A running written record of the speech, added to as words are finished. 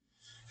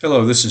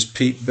Hello, this is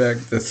Pete Beck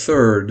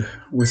III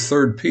with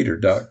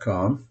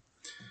thirdpeter.com.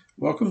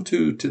 Welcome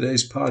to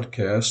today's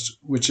podcast,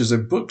 which is a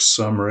book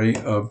summary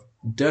of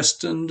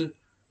Destined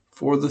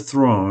for the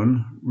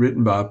Throne,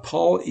 written by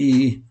Paul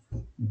E.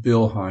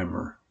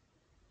 Billheimer.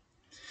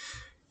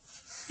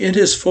 In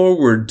his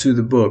foreword to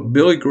the book,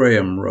 Billy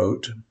Graham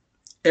wrote,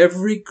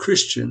 "Every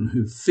Christian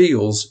who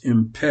feels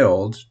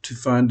impelled to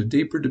find a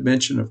deeper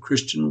dimension of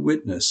Christian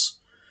witness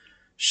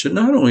should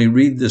not only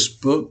read this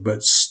book,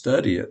 but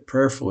study it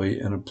prayerfully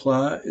and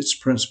apply its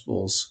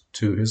principles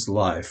to his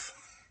life."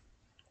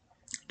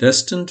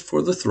 Destined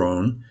for the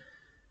Throne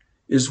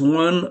is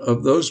one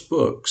of those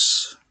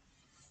books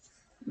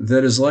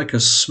that is like a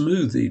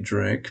smoothie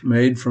drink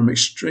made from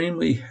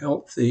extremely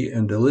healthy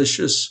and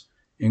delicious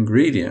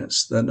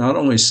ingredients that not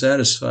only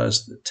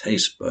satisfies the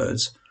taste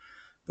buds,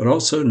 but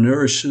also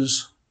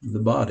nourishes the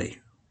body.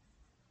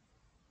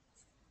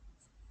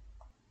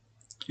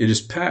 It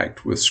is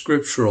packed with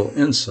scriptural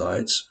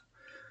insights,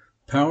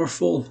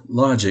 powerful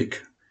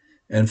logic,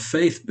 and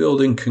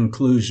faith-building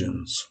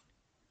conclusions.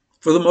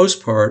 For the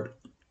most part,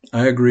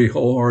 I agree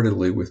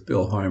wholeheartedly with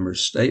Billheimer's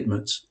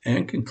statements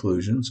and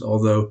conclusions,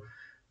 although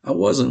I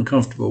wasn't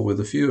comfortable with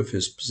a few of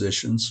his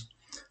positions.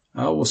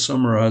 I will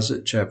summarize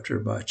it chapter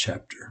by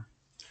chapter.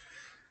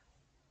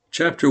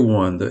 Chapter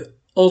 1, the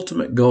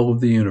ultimate goal of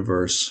the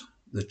universe,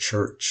 the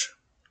church.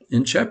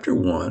 In chapter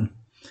 1,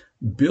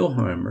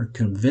 Billheimer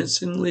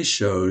convincingly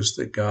shows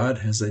that God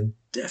has a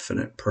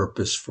definite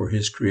purpose for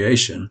his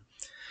creation,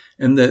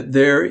 and that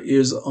there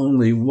is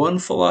only one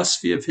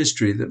philosophy of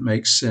history that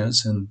makes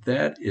sense, and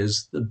that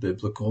is the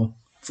biblical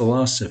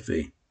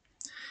philosophy.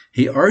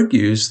 He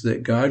argues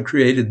that God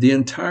created the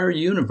entire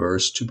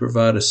universe to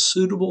provide a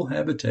suitable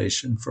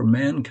habitation for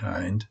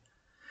mankind,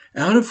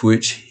 out of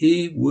which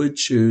he would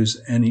choose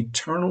an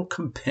eternal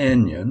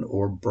companion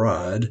or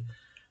bride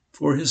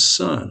for his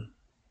Son.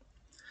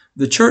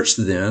 The church,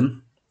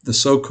 then, the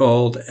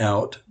so-called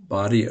out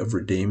body of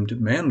redeemed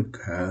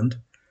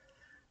mankind,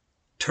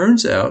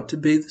 turns out to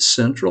be the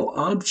central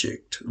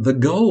object, the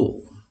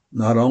goal,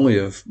 not only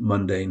of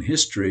mundane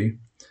history,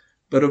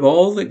 but of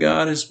all that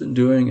God has been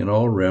doing in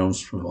all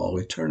realms from all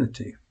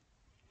eternity.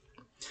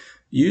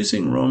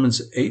 Using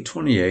Romans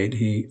 8:28,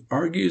 he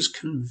argues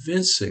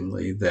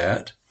convincingly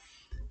that,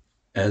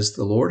 as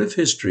the Lord of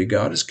history,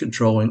 God is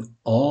controlling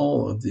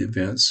all of the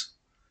events,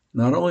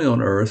 not only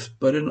on earth,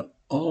 but in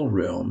all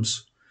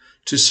realms,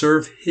 to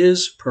serve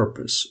his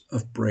purpose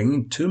of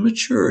bringing to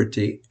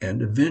maturity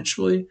and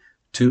eventually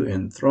to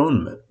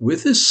enthronement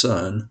with his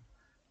Son,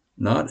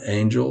 not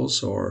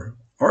angels or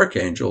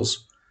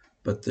archangels,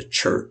 but the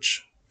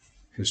church,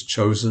 his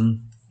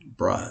chosen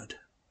bride.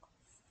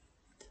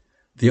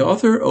 The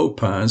author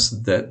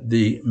opines that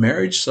the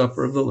marriage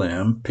supper of the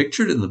Lamb,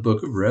 pictured in the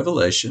book of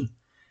Revelation,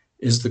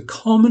 is the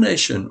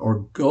culmination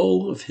or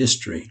goal of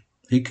history.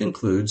 He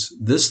concludes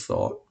this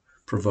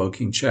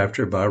thought-provoking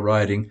chapter by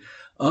writing,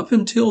 "Up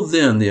until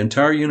then, the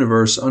entire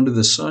universe, under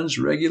the Son's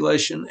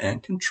regulation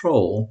and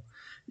control,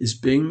 is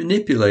being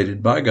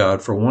manipulated by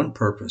God for one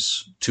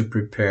purpose: to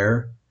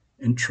prepare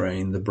and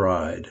train the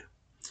bride.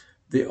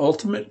 The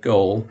ultimate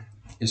goal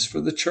is for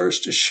the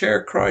church to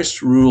share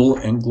Christ's rule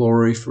and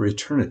glory for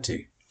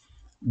eternity."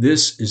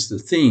 This is the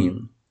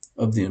theme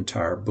of the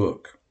entire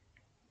book.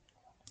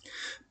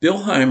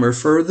 Billheimer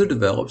further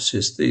develops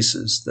his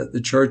thesis that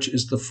the church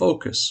is the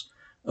focus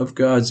of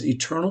God's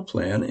eternal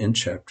plan in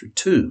chapter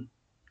 2.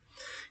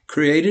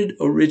 Created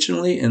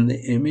originally in the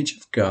image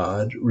of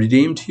God,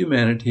 redeemed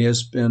humanity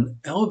has been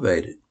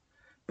elevated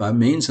by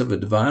means of a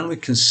divinely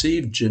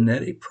conceived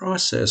genetic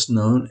process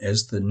known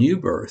as the new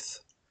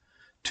birth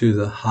to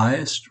the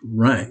highest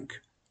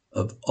rank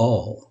of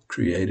all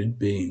created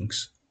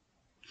beings.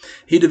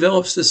 He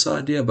develops this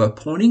idea by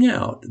pointing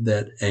out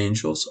that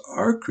angels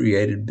are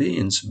created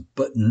beings,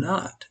 but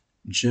not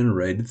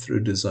generated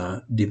through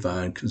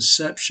divine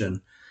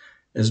conception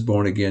as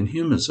born-again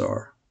humans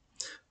are.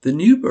 The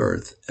new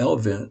birth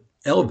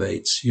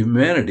elevates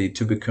humanity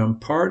to become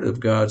part of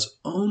God's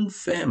own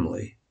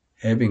family,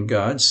 having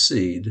God's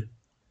seed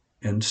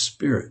and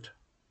spirit.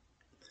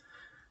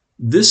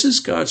 This is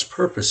God's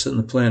purpose in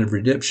the plan of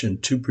redemption,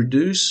 to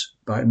produce,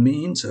 by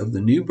means of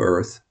the new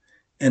birth,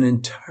 an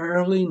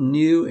entirely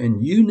new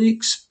and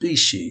unique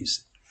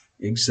species,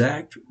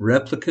 exact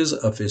replicas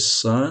of his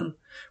Son,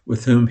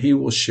 with whom he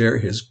will share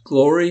his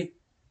glory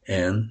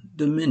and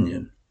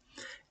dominion,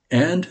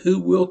 and who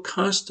will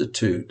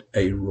constitute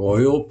a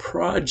royal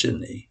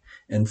progeny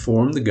and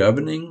form the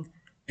governing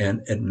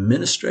and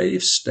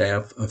administrative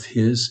staff of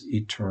his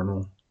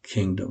eternal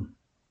kingdom.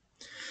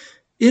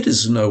 It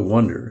is no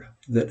wonder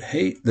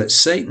that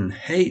Satan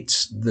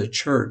hates the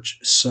church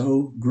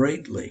so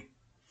greatly.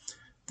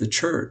 The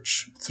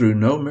church, through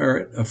no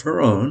merit of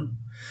her own,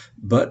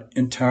 but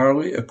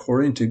entirely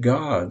according to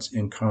God's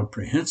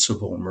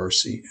incomprehensible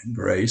mercy and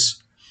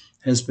grace,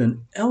 has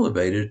been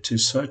elevated to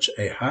such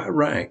a high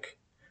rank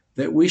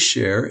that we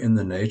share in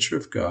the nature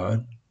of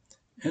God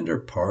and are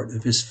part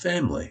of his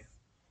family.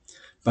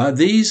 By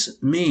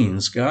these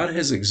means, God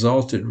has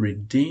exalted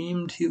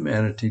redeemed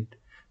humanity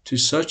to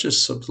such a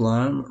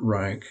sublime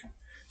rank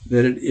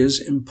that it is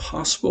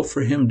impossible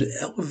for him to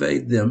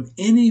elevate them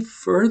any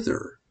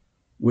further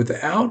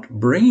without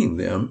bringing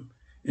them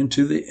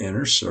into the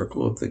inner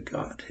circle of the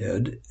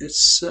Godhead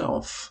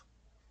itself.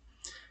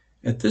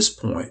 At this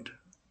point,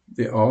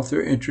 the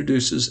author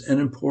introduces an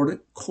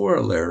important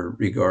corollary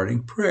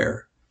regarding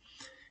prayer.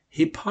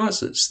 He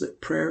posits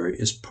that prayer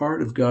is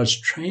part of God's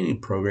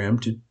training program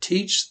to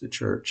teach the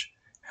church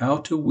how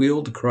to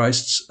wield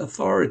Christ's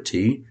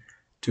authority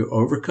to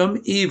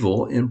overcome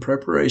evil in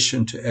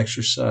preparation to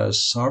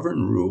exercise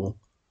sovereign rule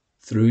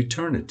through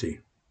eternity.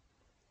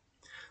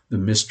 The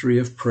mystery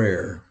of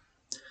prayer.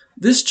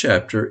 This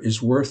chapter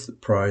is worth the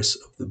price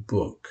of the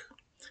book.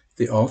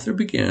 The author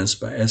begins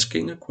by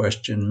asking a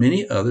question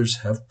many others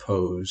have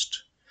posed.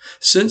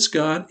 Since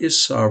God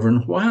is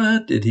sovereign, why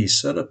did he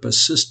set up a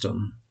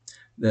system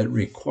that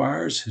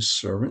requires his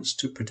servants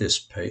to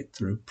participate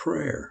through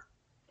prayer?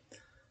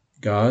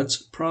 God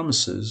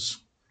promises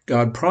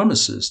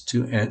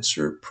to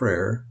answer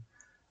prayer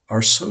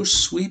are so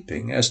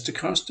sweeping as to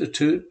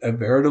constitute a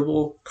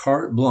veritable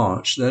carte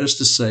blanche, that is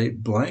to say,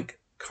 blank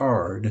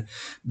card,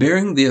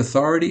 bearing the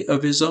authority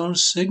of his own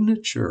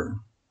signature.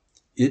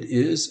 It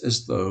is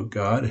as though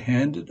God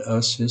handed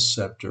us his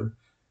scepter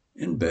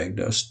and begged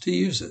us to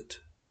use it.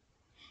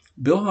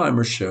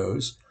 Bilheimer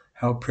shows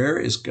how prayer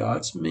is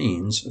God's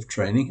means of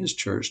training his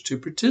church to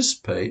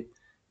participate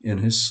in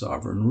his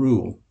sovereign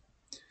rule.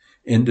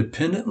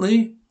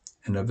 Independently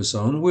and of his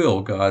own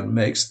will, God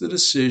makes the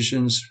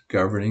decisions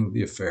governing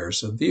the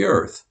affairs of the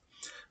earth.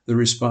 The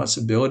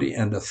responsibility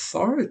and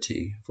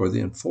authority for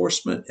the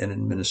enforcement and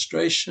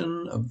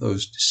administration of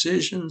those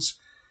decisions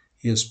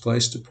he has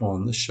placed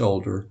upon the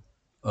shoulder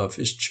of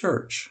his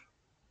church.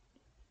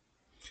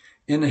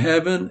 In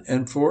heaven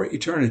and for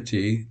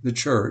eternity, the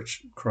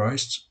church,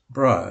 Christ's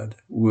bride,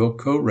 will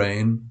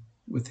co-reign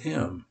with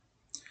him.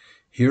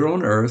 Here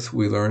on earth,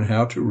 we learn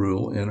how to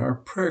rule in our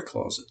prayer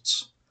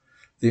closets.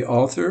 The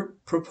author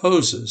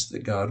proposes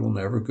that God will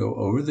never go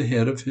over the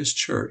head of his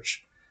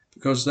church,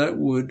 because that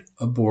would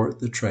abort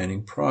the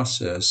training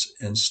process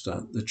and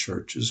stunt the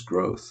church's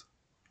growth.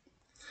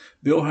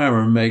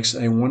 Bilheimer makes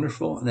a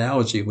wonderful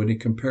analogy when he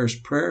compares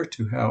prayer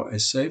to how a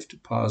safe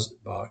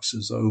deposit box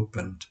is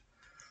opened.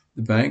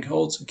 The bank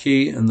holds a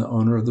key and the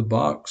owner of the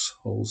box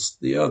holds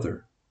the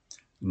other.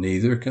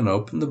 Neither can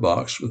open the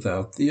box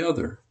without the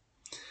other.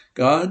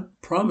 God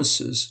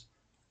promises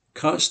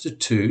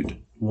constitute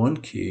one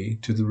key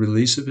to the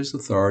release of his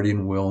authority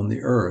and will on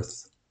the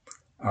earth.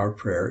 Our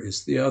prayer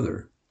is the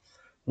other.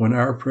 When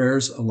our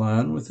prayers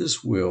align with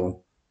his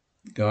will,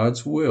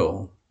 God's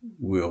will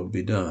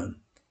be done.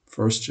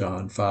 1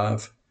 John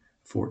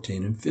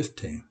 5:14 and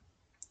 15.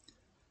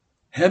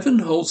 Heaven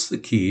holds the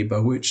key by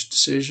which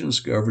decisions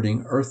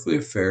governing earthly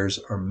affairs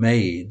are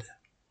made,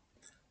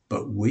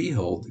 but we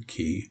hold the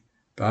key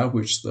by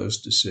which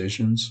those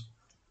decisions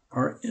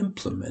are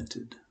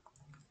implemented.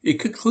 He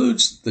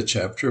concludes the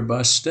chapter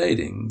by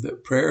stating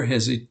that prayer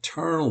has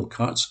eternal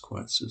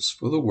consequences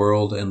for the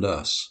world and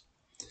us.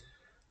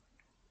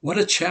 What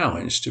a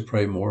challenge to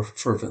pray more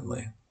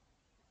fervently.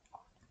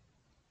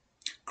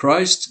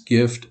 Christ's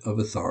gift of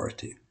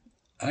authority.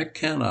 I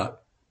cannot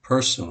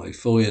personally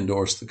fully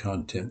endorse the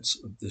contents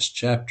of this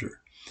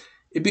chapter.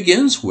 It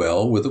begins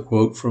well with a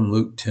quote from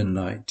Luke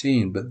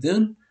 10:19, but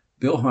then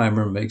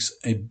Bilheimer makes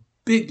a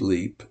big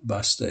leap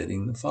by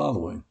stating the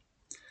following.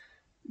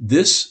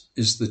 This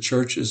is the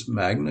church's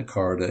Magna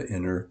Carta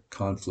in her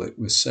conflict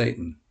with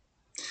Satan.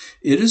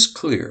 It is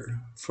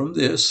clear from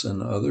this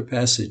and other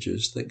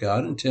passages that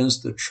God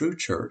intends the true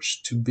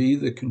church to be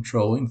the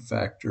controlling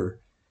factor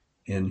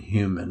in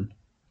human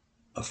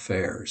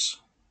affairs.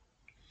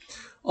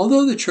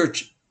 Although the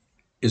church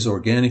is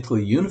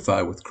organically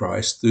unified with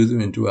Christ through the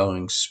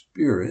indwelling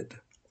Spirit,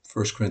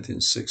 1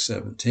 Corinthians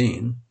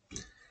 6:17,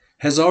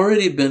 has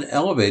already been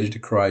elevated to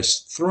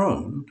Christ's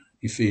throne,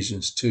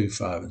 Ephesians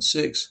 2:5 and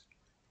 6,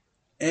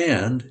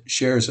 and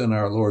shares in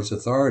our Lord's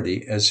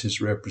authority as his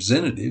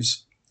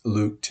representatives,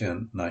 Luke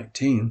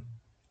 10:19,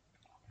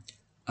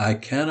 I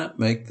cannot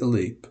make the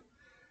leap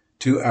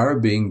to our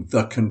being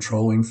the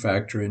controlling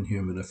factor in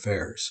human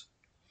affairs.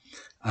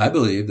 I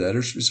believe that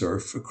is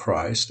reserved for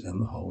Christ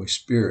and the Holy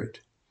Spirit,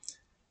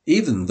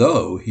 even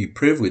though he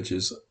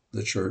privileges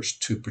the church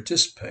to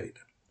participate.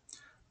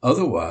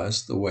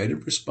 Otherwise, the weight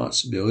of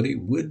responsibility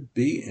would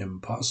be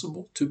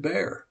impossible to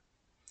bear.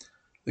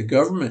 The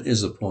government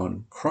is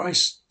upon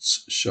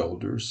Christ's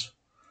shoulders,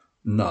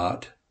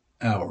 not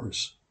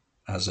ours.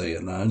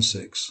 Isaiah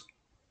 9:6.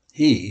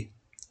 He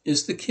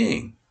is the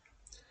king.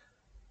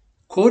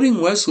 Quoting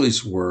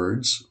Wesley's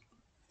words,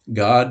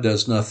 God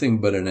does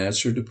nothing but an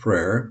answer to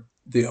prayer,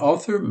 the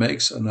author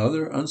makes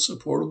another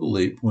unsupportable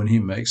leap when he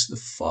makes the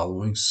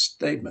following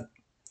statement.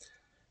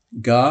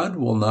 God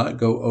will not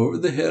go over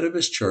the head of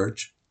his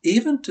church,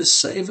 even to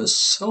save a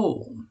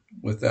soul,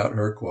 without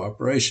her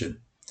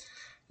cooperation.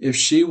 If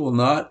she will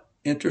not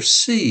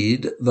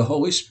intercede, the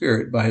Holy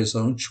Spirit, by his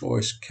own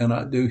choice,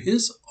 cannot do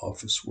his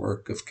office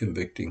work of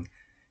convicting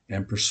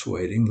and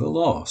persuading the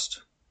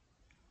lost.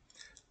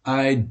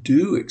 I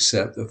do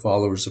accept that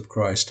followers of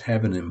Christ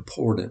have an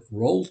important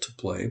role to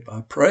play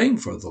by praying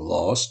for the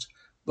lost,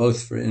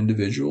 both for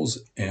individuals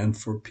and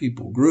for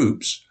people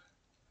groups.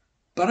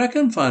 But I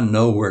can find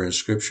nowhere in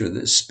Scripture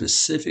that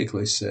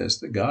specifically says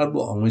that God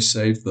will only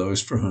save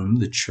those for whom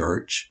the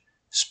church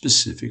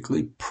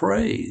specifically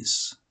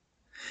prays.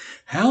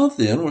 How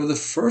then were the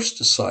first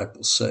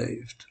disciples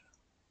saved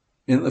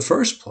in the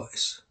first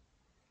place,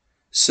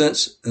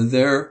 since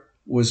there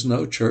was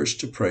no church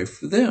to pray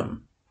for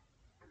them?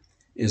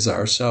 Is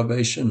our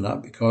salvation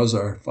not because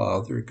our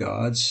Father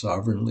God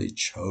sovereignly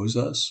chose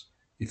us?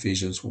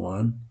 Ephesians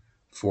 1,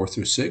 4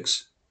 through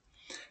 6.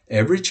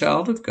 Every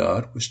child of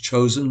God was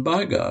chosen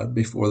by God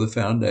before the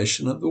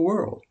foundation of the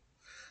world.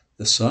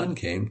 The Son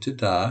came to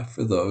die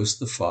for those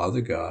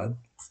Father God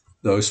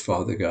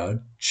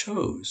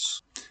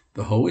chose.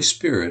 The Holy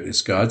Spirit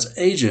is God's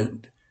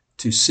agent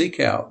to seek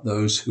out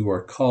those who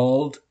are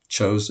called,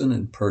 chosen,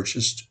 and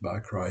purchased by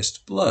Christ's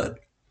blood.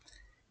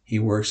 He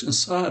works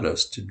inside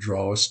us to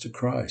draw us to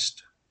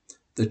Christ.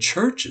 The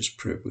church is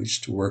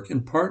privileged to work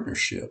in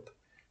partnership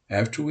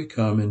after we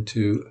come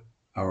into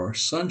our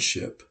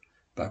sonship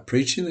by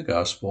preaching the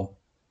gospel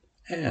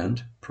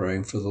and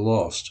praying for the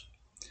lost.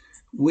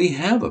 We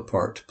have a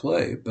part to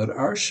play, but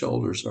our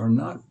shoulders are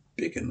not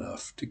big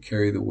enough to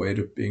carry the weight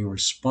of being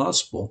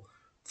responsible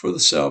for the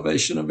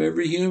salvation of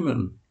every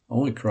human.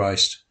 Only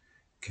Christ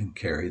can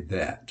carry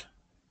that.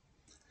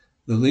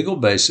 The legal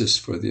basis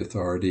for the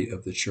authority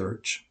of the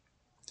church.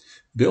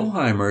 Bill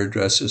Heimer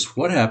addresses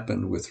what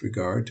happened with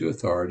regard to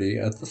authority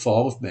at the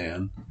fall of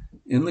man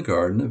in the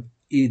Garden of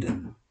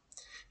Eden.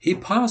 He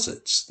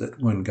posits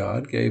that when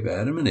God gave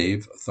Adam and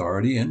Eve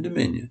authority and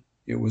dominion,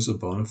 it was a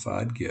bona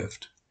fide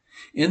gift,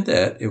 in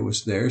that it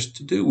was theirs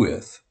to do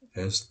with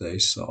as they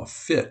saw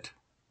fit.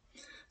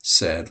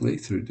 Sadly,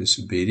 through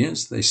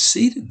disobedience, they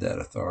ceded that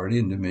authority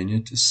and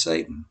dominion to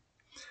Satan,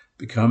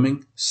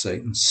 becoming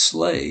Satan's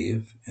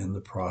slave in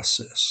the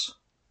process.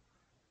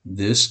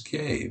 This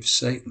gave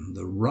Satan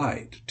the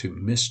right to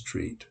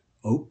mistreat,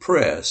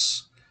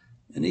 oppress,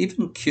 and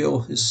even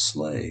kill his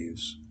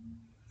slaves,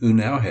 who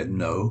now had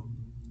no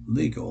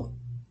legal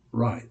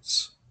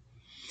rights.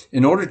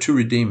 In order to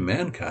redeem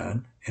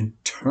mankind and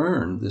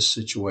turn this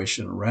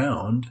situation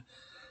around,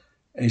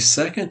 a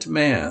second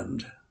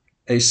man,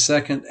 a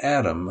second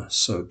Adam,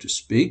 so to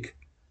speak,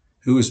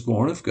 who was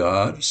born of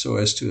God so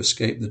as to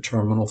escape the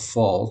terminal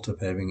fault of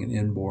having an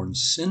inborn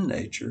sin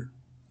nature,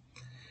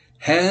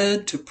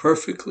 had to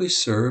perfectly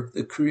serve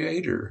the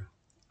Creator,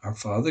 our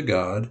Father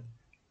God,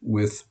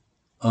 with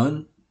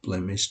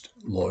unblemished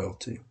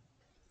loyalty.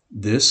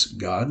 This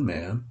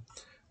God-man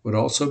would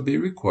also be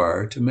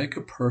required to make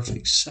a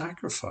perfect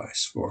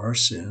sacrifice for our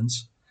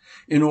sins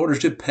in order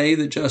to pay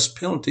the just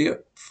penalty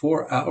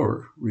for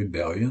our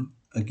rebellion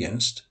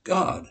against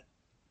God.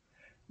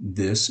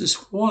 This is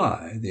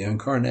why the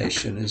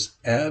incarnation is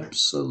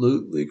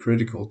absolutely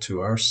critical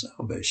to our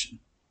salvation.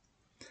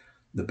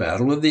 The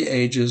battle of the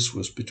ages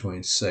was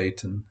between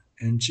Satan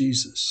and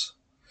Jesus.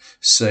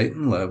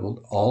 Satan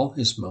leveled all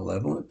his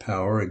malevolent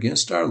power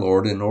against our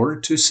Lord in order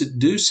to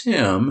seduce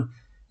him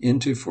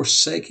into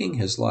forsaking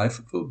his life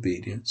of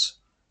obedience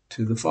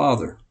to the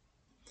Father.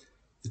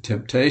 The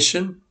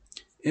temptation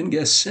in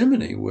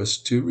Gethsemane was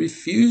to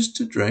refuse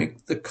to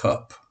drink the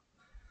cup.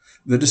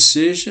 The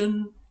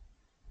decision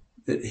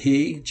that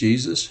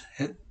Jesus,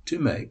 had to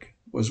make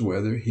was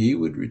whether he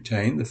would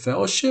retain the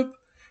fellowship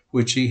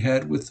which he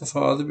had with the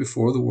Father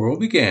before the world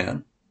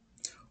began,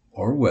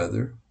 or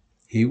whether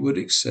he would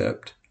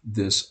accept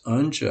this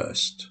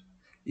unjust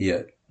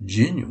yet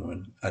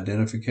genuine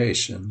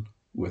identification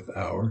with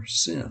our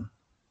sin.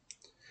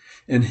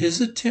 In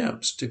his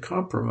attempts to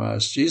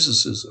compromise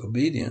Jesus'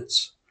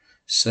 obedience,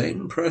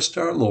 Satan pressed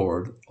our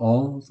Lord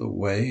all the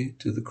way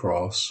to the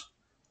cross,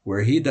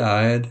 where he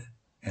died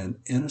an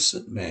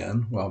innocent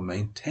man while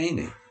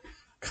maintaining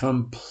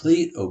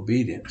complete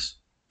obedience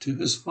to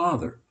his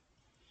Father.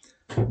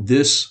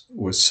 This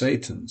was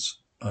Satan's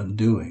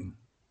undoing.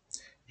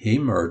 He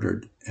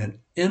murdered an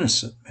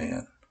innocent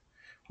man,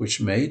 which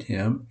made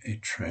him a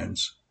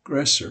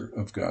transgressor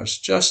of God's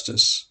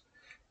justice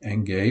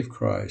and gave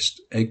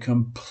Christ a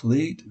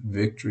complete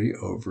victory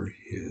over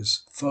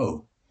his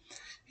foe.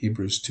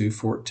 Hebrews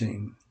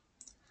 2:14.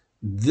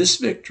 This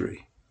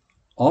victory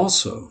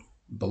also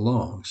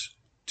belongs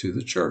to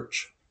the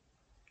church.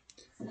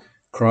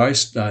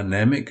 Christ's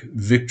dynamic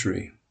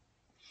victory.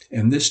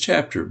 In this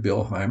chapter,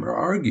 Bill Heimer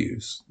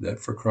argues that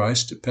for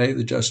Christ to pay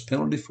the just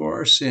penalty for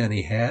our sin,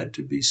 he had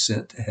to be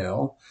sent to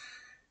hell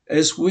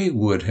as we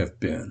would have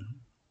been.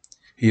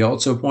 He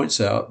also points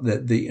out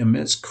that the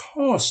immense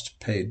cost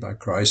paid by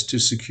Christ to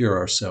secure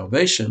our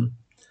salvation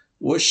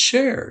was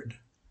shared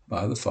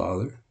by the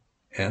Father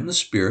and the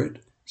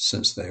Spirit,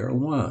 since they are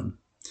one.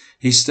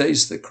 He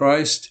states that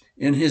Christ,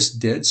 in his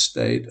dead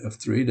state of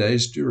 3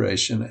 days'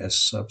 duration,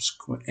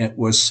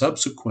 was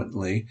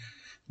subsequently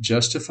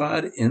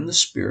justified in the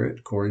Spirit,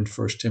 according to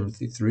 1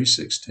 Timothy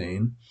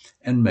 3:16,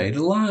 and made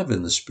alive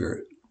in the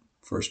Spirit,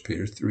 1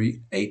 Peter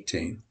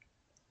 3:18,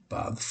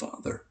 by the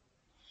Father,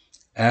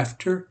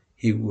 after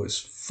he was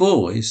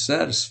fully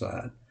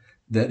satisfied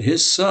that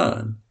his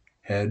Son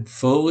had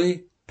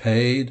fully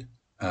paid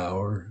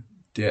our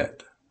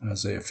debt.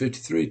 Isaiah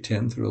 53,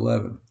 10 through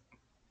 11.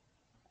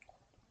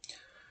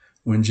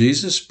 When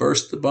Jesus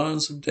burst the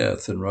bonds of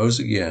death and rose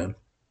again,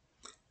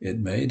 it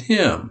made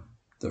him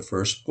the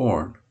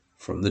firstborn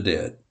from the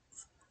dead.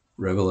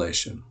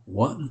 Revelation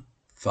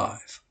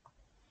 1:5.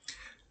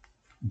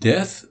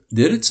 Death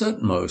did its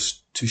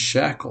utmost to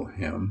shackle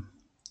him,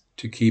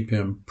 to keep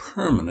him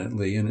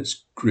permanently in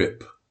its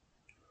grip.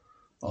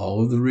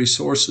 All of the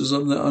resources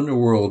of the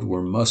underworld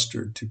were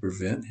mustered to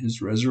prevent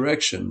his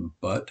resurrection,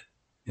 but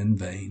in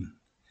vain.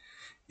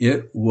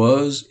 It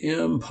was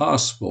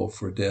impossible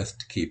for death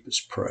to keep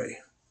its prey.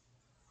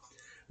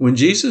 When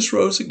Jesus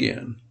rose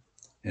again,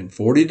 and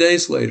 40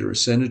 days later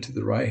ascended to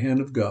the right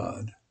hand of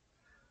God,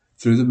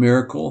 through the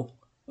miracle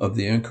of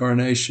the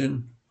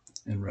incarnation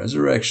and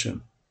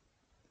resurrection,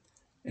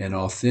 an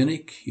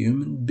authentic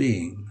human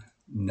being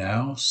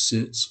now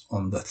sits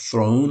on the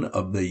throne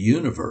of the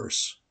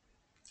universe,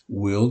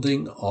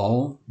 wielding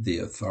all the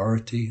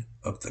authority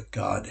of the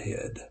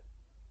Godhead.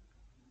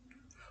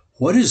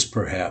 What is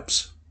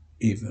perhaps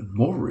even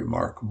more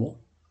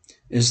remarkable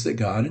is that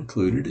God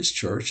included his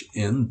church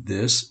in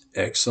this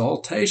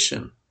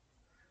exaltation.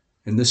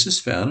 And this is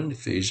found in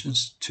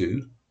Ephesians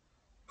 2,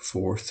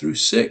 4 through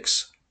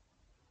 6,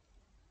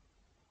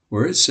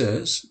 where it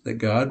says that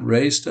God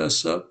raised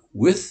us up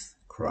with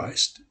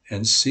Christ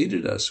and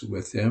seated us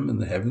with him in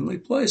the heavenly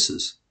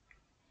places.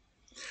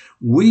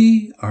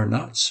 We are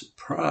not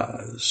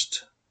surprised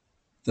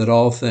that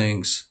all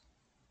things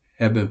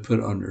have been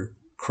put under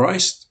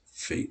Christ's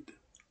feet.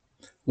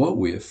 What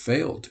we have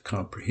failed to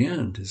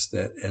comprehend is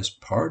that as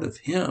part of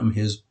him,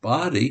 his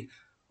body,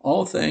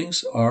 all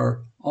things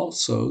are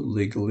also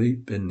legally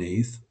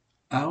beneath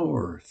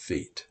our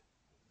feet.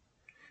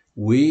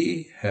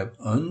 We have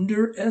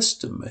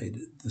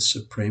underestimated the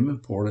supreme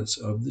importance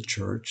of the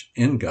church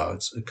in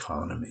God's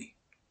economy.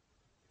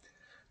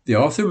 The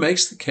author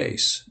makes the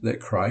case that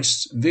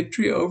Christ's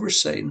victory over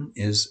Satan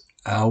is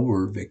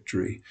our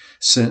victory,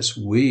 since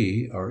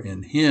we are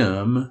in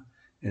him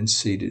and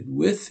seated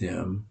with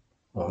him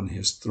on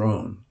his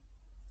throne.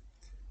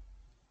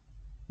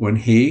 When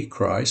he,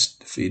 Christ,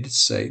 defeated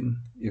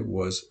Satan, it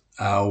was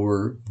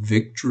our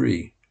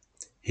victory.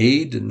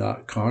 He did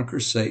not conquer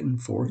Satan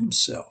for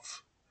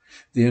himself.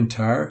 The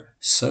entire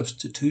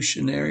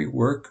substitutionary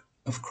work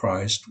of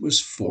Christ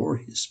was for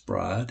his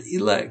bride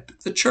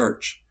elect, the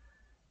church.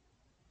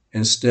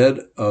 Instead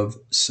of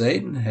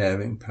Satan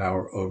having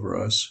power over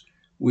us,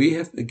 we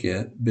have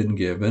been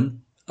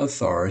given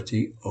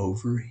authority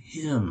over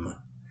him.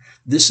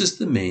 This is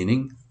the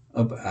meaning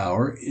of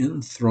our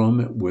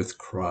enthronement with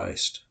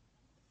Christ.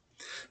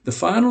 The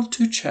final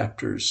 2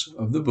 chapters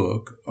of the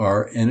book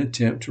are an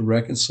attempt to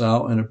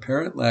reconcile an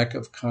apparent lack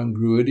of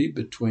congruity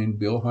between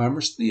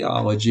Bilheimer's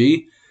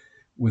theology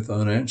with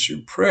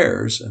unanswered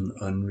prayers and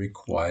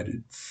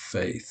unrequited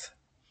faith.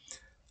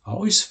 I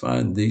always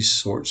find these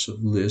sorts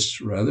of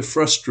lists rather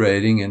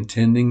frustrating and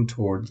tending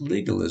toward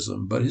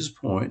legalism, but his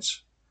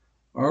points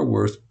are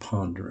worth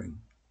pondering.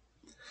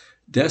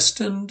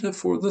 Destined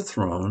for the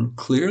Throne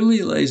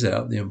clearly lays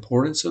out the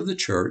importance of the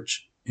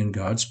church in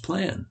God's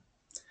plan.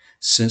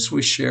 Since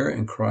we share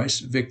in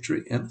Christ's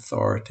victory and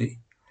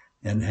authority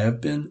and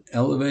have been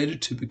elevated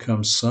to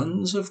become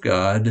sons of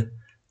God,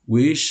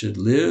 we should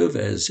live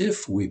as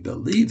if we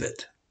believe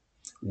it.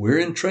 We're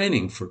in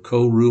training for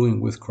co-ruling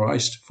with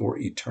Christ for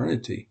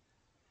eternity,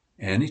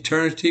 an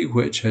eternity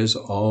which has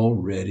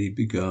already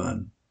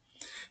begun.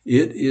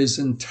 It is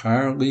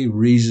entirely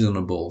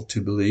reasonable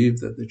to believe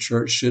that the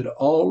church should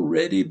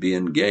already be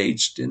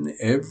engaged in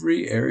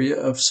every area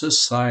of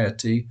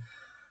society,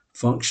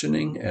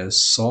 functioning as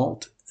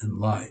salt and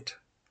light.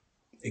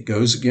 It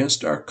goes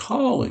against our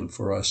calling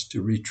for us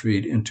to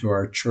retreat into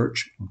our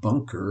church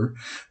bunker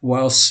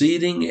while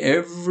ceding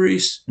every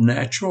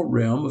natural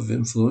realm of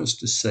influence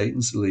to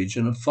Satan's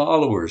legion of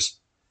followers,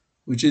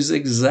 which is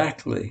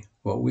exactly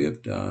what we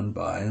have done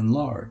by and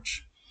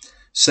large.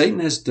 Satan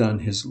has done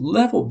his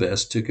level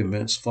best to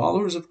convince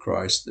followers of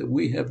Christ that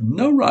we have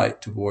no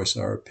right to voice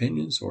our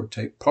opinions or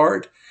take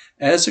part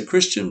as a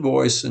Christian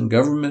voice in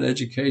government,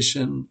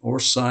 education, or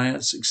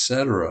science,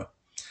 etc.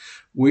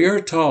 We are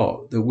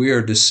taught that we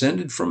are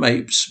descended from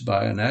apes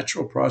by a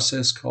natural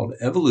process called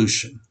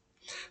evolution,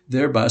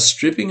 thereby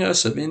stripping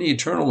us of any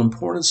eternal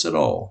importance at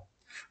all.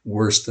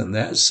 Worse than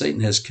that,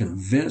 Satan has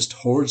convinced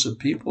hordes of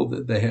people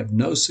that they have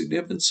no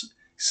significance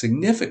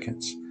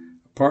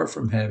apart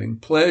from having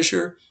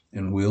pleasure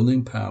and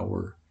wielding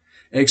power.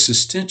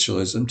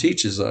 Existentialism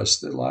teaches us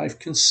that life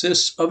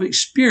consists of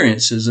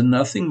experiences and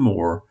nothing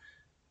more,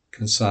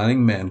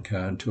 consigning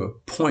mankind to a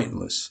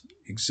pointless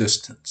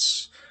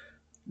existence.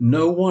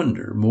 No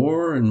wonder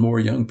more and more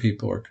young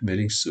people are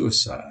committing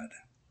suicide.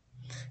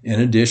 In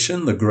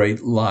addition, the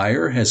great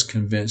liar has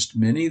convinced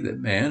many that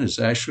man is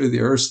actually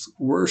the earth's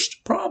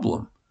worst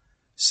problem,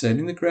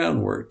 setting the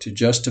groundwork to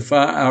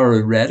justify our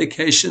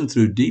eradication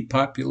through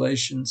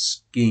depopulation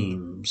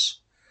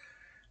schemes.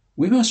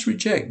 We must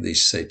reject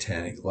these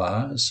satanic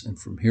lies and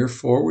from here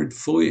forward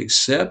fully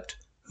accept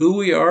who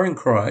we are in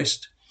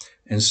Christ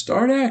and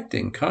start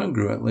acting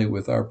congruently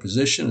with our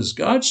position as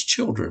God's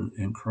children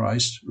and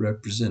Christ's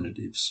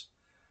representatives.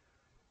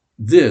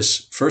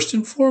 This, first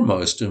and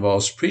foremost,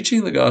 involves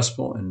preaching the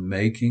gospel and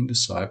making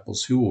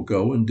disciples who will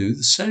go and do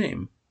the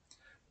same.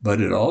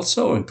 But it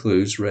also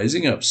includes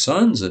raising up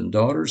sons and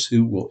daughters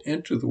who will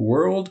enter the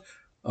world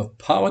of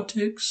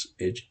politics,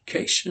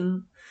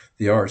 education,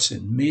 the arts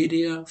and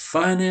media,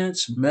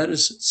 finance,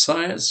 medicine,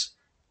 science,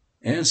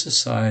 and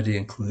society,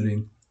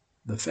 including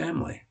the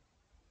family.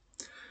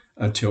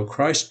 Until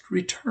Christ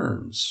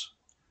returns,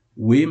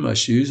 we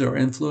must use our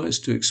influence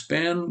to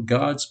expand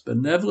God's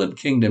benevolent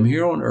kingdom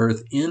here on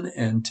earth in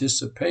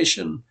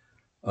anticipation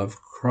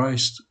of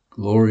Christ's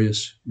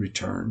glorious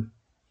return.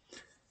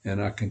 And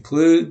I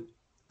conclude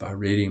by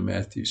reading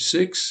Matthew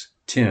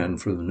 6:10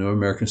 from the New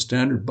American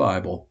Standard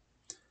Bible,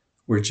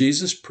 where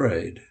Jesus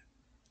prayed,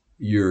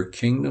 "Your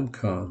kingdom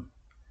come,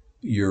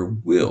 your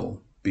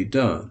will be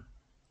done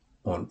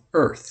on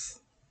earth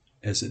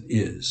as it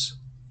is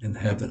in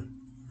heaven."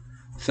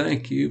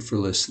 Thank you for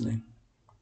listening.